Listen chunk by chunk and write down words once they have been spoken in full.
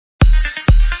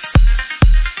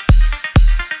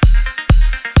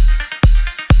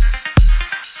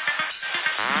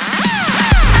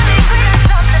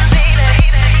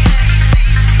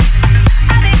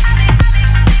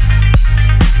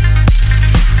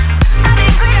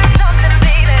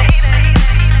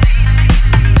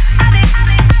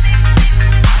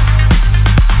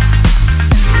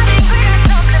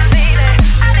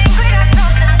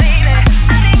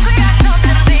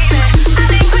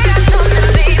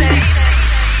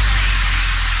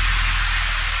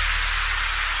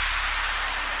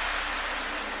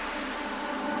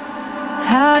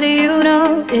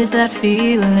is that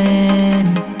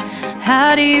feeling?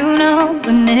 How do you know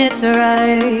when it's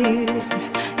right?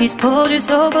 He's pulled you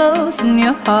so close and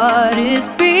your heart is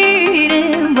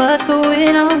beating. What's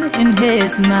going on in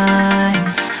his mind?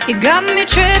 You got me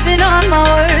tripping on my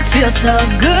words. Feels so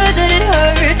good that it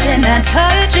hurts, and that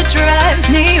touch, it drives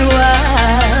me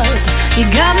wild. You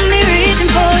got me reaching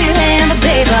for your hand, but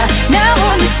babe, I now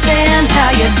understand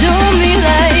how you do me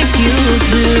like you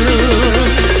do.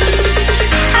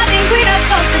 I think we got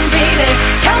something, baby.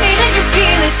 Tell me that you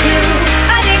feel it too.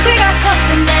 I think we got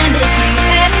something, and it's me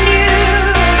and you.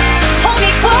 Hold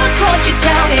me close, won't you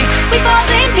tell me? We both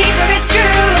in deeper, it's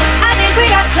true. I think we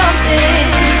got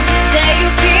something. Say you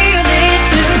feel it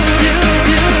too.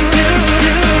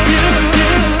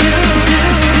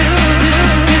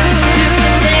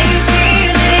 Say you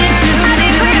feel it too. I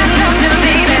think we got something,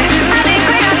 baby. I think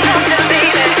we got something,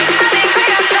 baby. I think we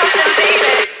got something,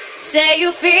 baby. Say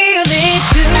you feel it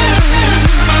too.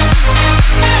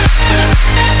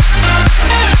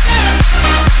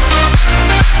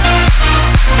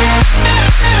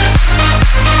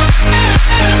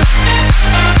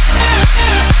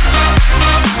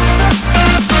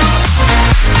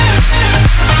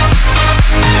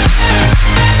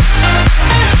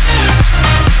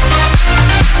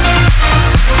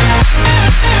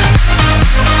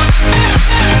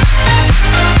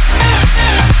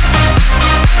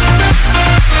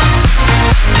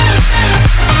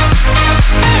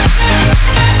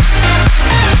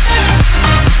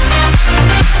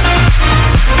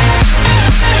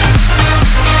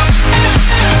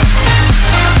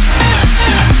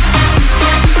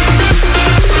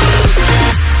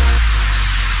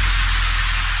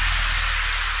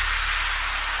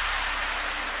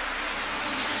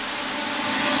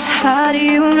 How do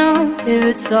you know if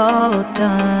it's all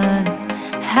done?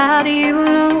 How do you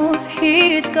know if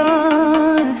he's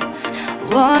gone?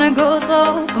 Wanna go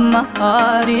slow, but my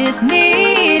heart is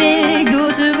needing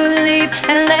you to believe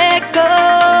and let go.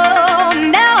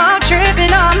 Now I'm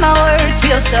tripping on my words.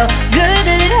 Feels so good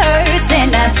that it hurts, and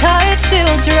that touch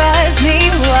still drives me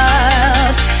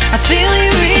wild. I feel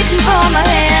you reaching for my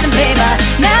hand, and babe, I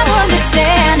now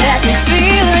understand that this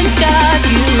feeling's got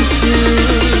you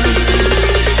too.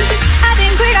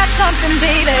 Something,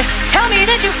 baby, tell me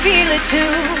that you feel it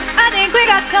too. I think we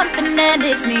got something, and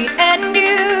it's me and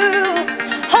you.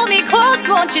 Hold me close,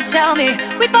 won't you tell me?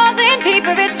 We both in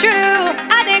deeper, it's true.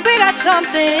 I think we got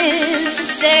something.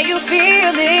 Say you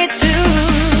feel it too.